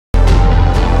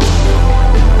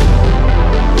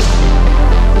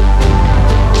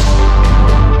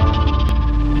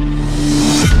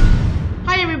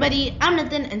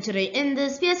and today in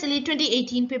this PSLE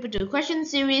 2018 Paper 2 question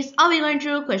series, I'll be going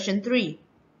through question 3.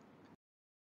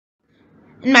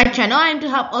 In my channel, I aim to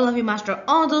help all of you master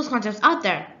all those concepts out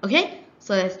there, okay?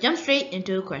 So let's jump straight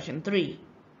into question 3.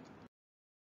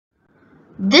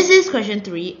 This is question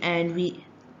 3 and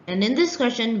in this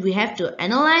question we have to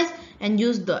analyze and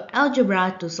use the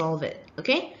algebra to solve it,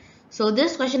 okay? So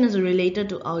this question is related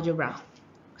to algebra.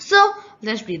 So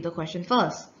let's read the question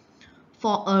first.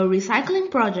 For a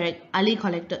recycling project, Ali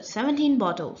collected 17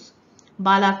 bottles,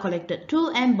 Bala collected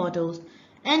 2 M bottles,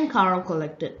 and Carl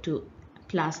collected 2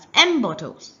 plus M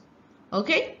bottles.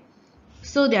 Okay?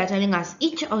 So they are telling us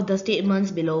each of the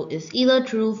statements below is either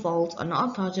true, false, or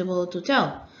not possible to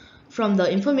tell from the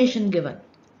information given.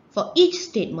 For each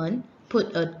statement,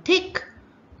 put a tick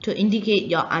to indicate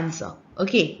your answer.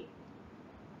 Okay?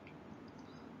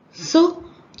 So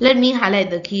let me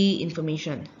highlight the key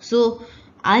information. So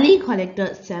Ali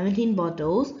collected 17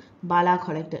 bottles, Bala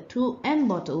collected 2 M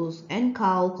bottles, and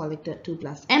Carl collected 2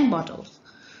 plus M bottles.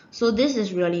 So this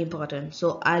is really important.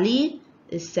 So Ali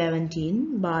is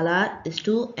 17, Bala is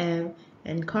 2 M,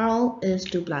 and Carl is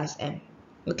 2 plus M.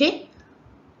 Okay?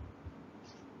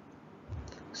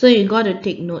 So you got to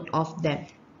take note of them.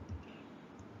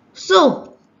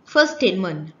 So, first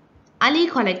statement. Ali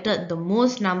collected the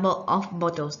most number of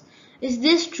bottles. Is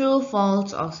this true,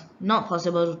 false, or not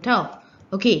possible to tell?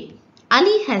 Okay,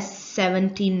 Ali has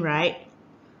 17, right?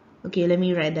 Okay, let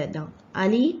me write that down.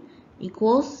 Ali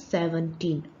equals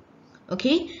 17.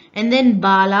 Okay, and then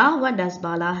Bala, what does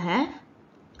Bala have?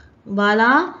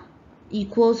 Bala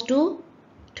equals to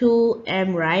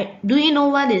 2M, right? Do you know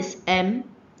what is M?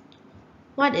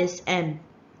 What is M?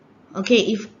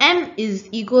 Okay, if M is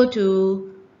equal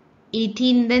to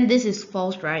 18, then this is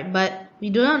false, right? But we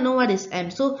do not know what is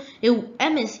M. So if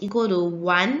M is equal to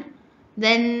 1,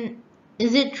 then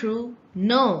is it true?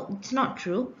 No, it's not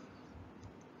true.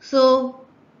 So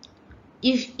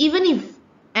even if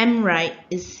M, right,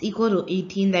 is equal to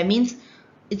 18, that means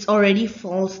it's already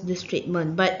false, this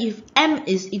statement. But if M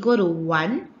is equal to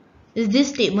 1, is this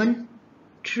statement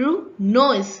true?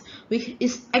 No,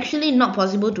 it's actually not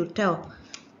possible to tell.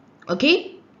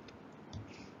 Okay?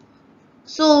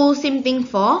 So same thing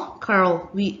for Carl.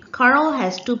 Carl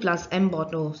has 2 plus M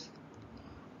bottles.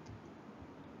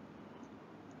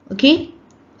 Okay?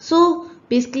 So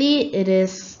basically it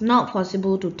is not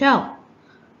possible to tell.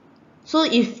 So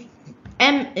if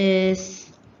M is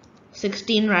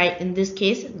 16, right, in this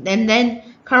case, then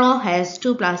Carl has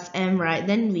 2 plus M, right,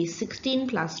 then we 16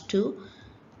 plus 2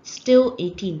 still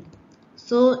 18.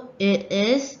 So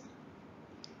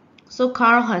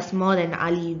Carl has more than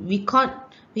Ali. We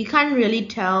can't really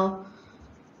tell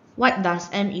what does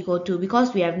M equal to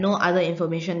because we have no other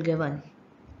information given.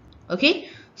 Okay,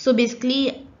 so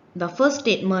basically the first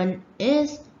statement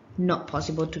is not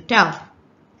possible to tell.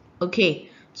 Okay,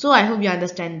 so I hope you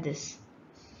understand this.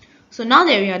 So now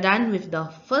that we are done with the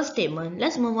first statement,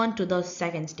 let's move on to the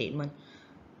second statement.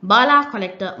 Bala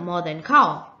collected more than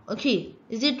Carl. Okay,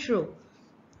 is it true?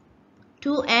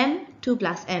 2M, 2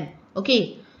 plus M.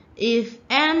 Okay, if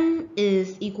M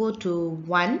is equal to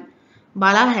 1,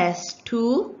 Bala has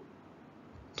 2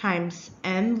 times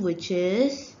M, which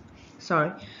is,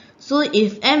 so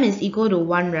if M is equal to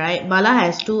 1, right, Bala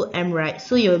has 2M, right,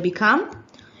 so it will become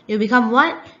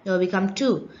what? It will become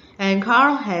 2. And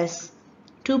Carl has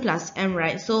 2 plus M,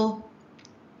 right, so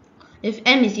if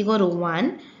M is equal to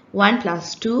 1, 1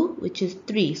 plus 2, which is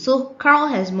 3. So Carl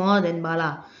has more than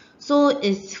Bala. So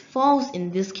it's false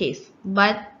in this case.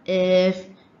 But if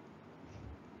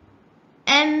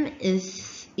M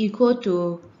is equal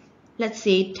to, let's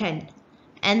say, 10,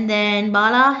 and then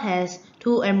Bala has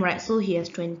 2M, right, so he has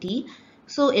 20.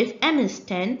 So if M is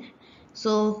 10,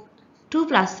 so 2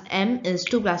 plus M is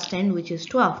 2 plus 10, which is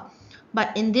 12.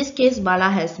 But in this case, Bala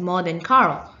has more than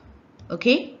Carl.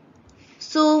 Okay,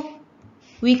 so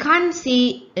we can't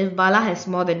see if Bala has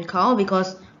more than Carl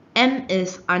because M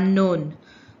is unknown.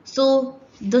 So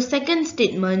the second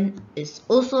statement is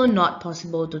also not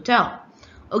possible to tell.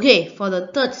 Okay, for the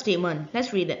third statement,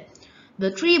 let's read it.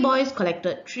 The 3 boys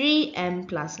collected 3M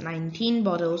plus 19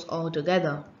 bottles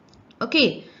altogether.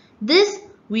 Okay, this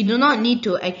we do not need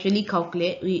to actually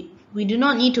calculate. We do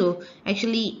not need to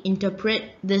actually interpret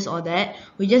this or that.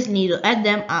 We just need to add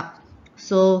them up.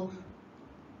 So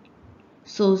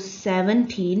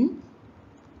 17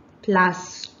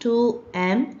 plus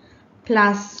 2M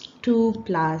plus 2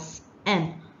 plus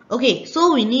M. Okay,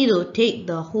 so we need to take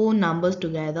the whole numbers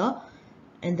together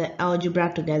and the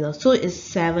algebra together. So it's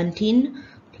 17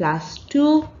 plus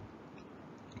 2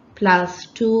 plus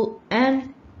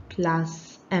 2M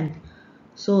plus M.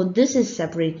 So this is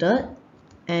separated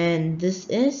and this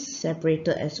is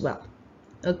separated as well.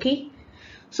 Okay,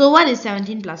 so what is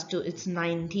 17 plus 2? It's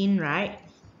 19, right?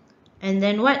 And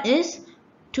then what is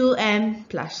 2m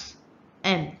plus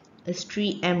m? It's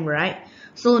 3m, right?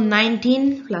 So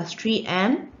 19 plus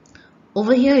 3m.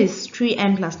 Over here is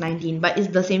 3m plus 19, but it's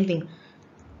the same thing.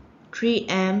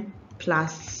 3m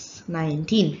plus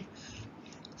 19.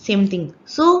 Same thing.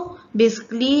 So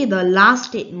basically the last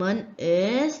statement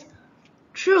is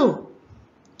true,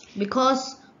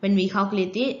 because when we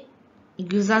calculate it, it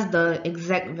gives us the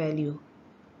exact value,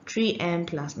 3m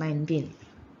plus 19.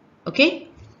 Okay,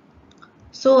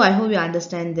 so I hope you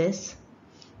understand this.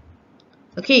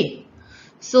 Okay,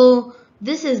 so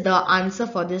this is the answer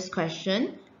for this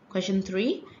question, question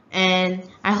 3, and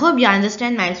I hope you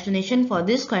understand my explanation for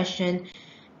this question.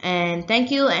 And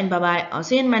thank you and bye bye. I'll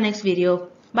see you in my next video.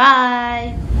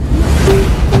 Bye.